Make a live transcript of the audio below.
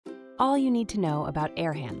all you need to know about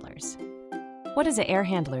air handlers. What does an air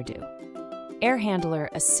handler do? Air handler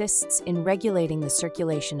assists in regulating the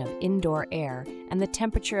circulation of indoor air and the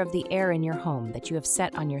temperature of the air in your home that you have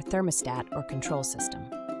set on your thermostat or control system.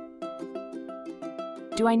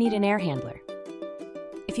 Do I need an air handler?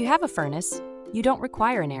 If you have a furnace, you don't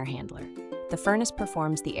require an air handler. The furnace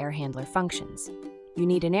performs the air handler functions. You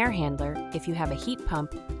need an air handler if you have a heat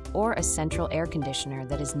pump or a central air conditioner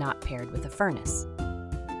that is not paired with a furnace.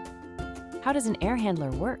 How does an air handler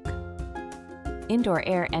work? Indoor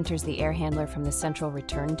air enters the air handler from the central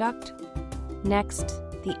return duct. Next,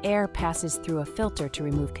 the air passes through a filter to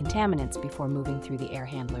remove contaminants before moving through the air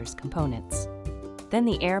handler's components. Then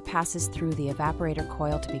the air passes through the evaporator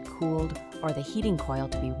coil to be cooled or the heating coil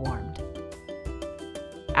to be warmed.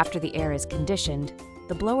 After the air is conditioned,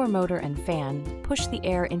 the blower motor and fan push the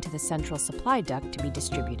air into the central supply duct to be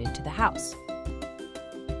distributed to the house.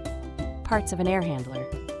 Parts of an air handler.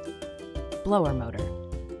 Blower motor.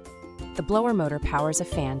 The blower motor powers a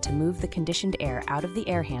fan to move the conditioned air out of the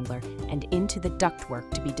air handler and into the ductwork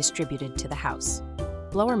to be distributed to the house.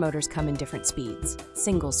 Blower motors come in different speeds: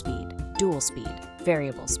 single speed, dual speed,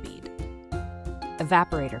 variable speed.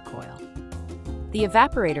 Evaporator coil. The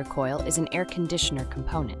evaporator coil is an air conditioner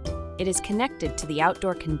component. It is connected to the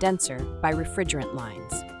outdoor condenser by refrigerant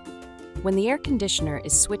lines. When the air conditioner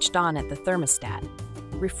is switched on at the thermostat,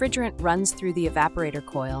 refrigerant runs through the evaporator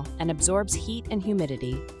coil and absorbs heat and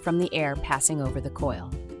humidity from the air passing over the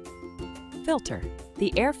coil. Filter.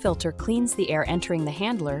 The air filter cleans the air entering the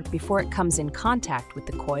handler before it comes in contact with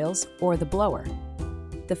the coils or the blower.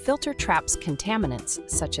 The filter traps contaminants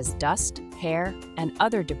such as dust, hair, and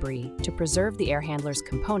other debris to preserve the air handler's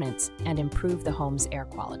components and improve the home's air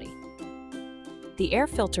quality. The air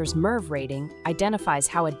filter's MERV rating identifies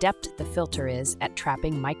how adept the filter is at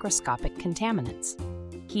trapping microscopic contaminants.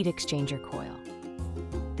 Heat exchanger coil.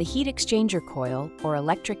 The heat exchanger coil, or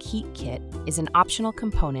electric heat kit, is an optional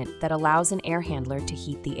component that allows an air handler to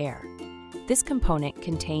heat the air. This component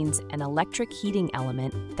contains an electric heating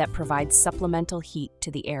element that provides supplemental heat to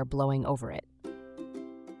the air blowing over it.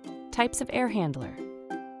 Types of air handler.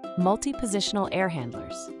 Multi-positional air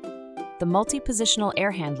handlers. The multi-positional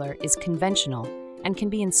air handler is conventional and can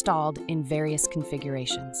be installed in various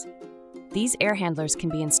configurations. These air handlers can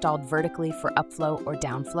be installed vertically for upflow or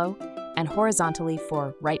downflow, and horizontally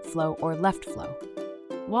for right flow or left flow.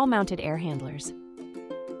 Wall-mounted air handlers.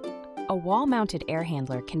 A wall-mounted air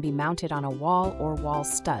handler can be mounted on a wall or wall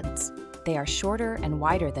studs. They are shorter and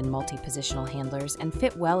wider than multi-positional handlers and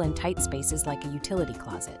fit well in tight spaces like a utility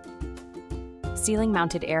closet.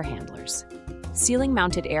 Ceiling-mounted air handlers.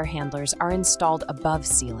 Ceiling-mounted air handlers are installed above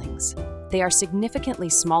ceilings. They are significantly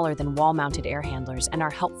smaller than wall-mounted air handlers and are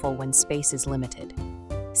helpful when space is limited.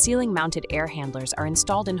 Ceiling-mounted air handlers are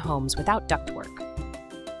installed in homes without ductwork.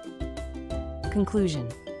 Conclusion.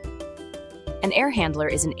 An air handler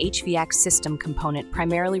is an HVAC system component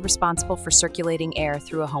primarily responsible for circulating air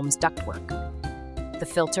through a home's ductwork. The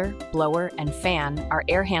filter, blower, and fan are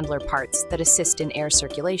air handler parts that assist in air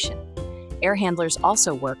circulation. Air handlers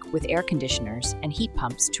also work with air conditioners and heat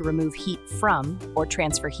pumps to remove heat from or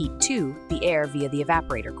transfer heat to the air via the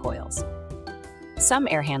evaporator coils. Some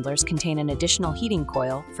air handlers contain an additional heating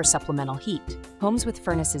coil for supplemental heat. Homes with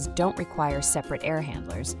furnaces don't require separate air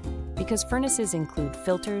handlers because furnaces include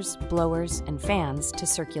filters, blowers, and fans to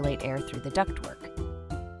circulate air through the ductwork.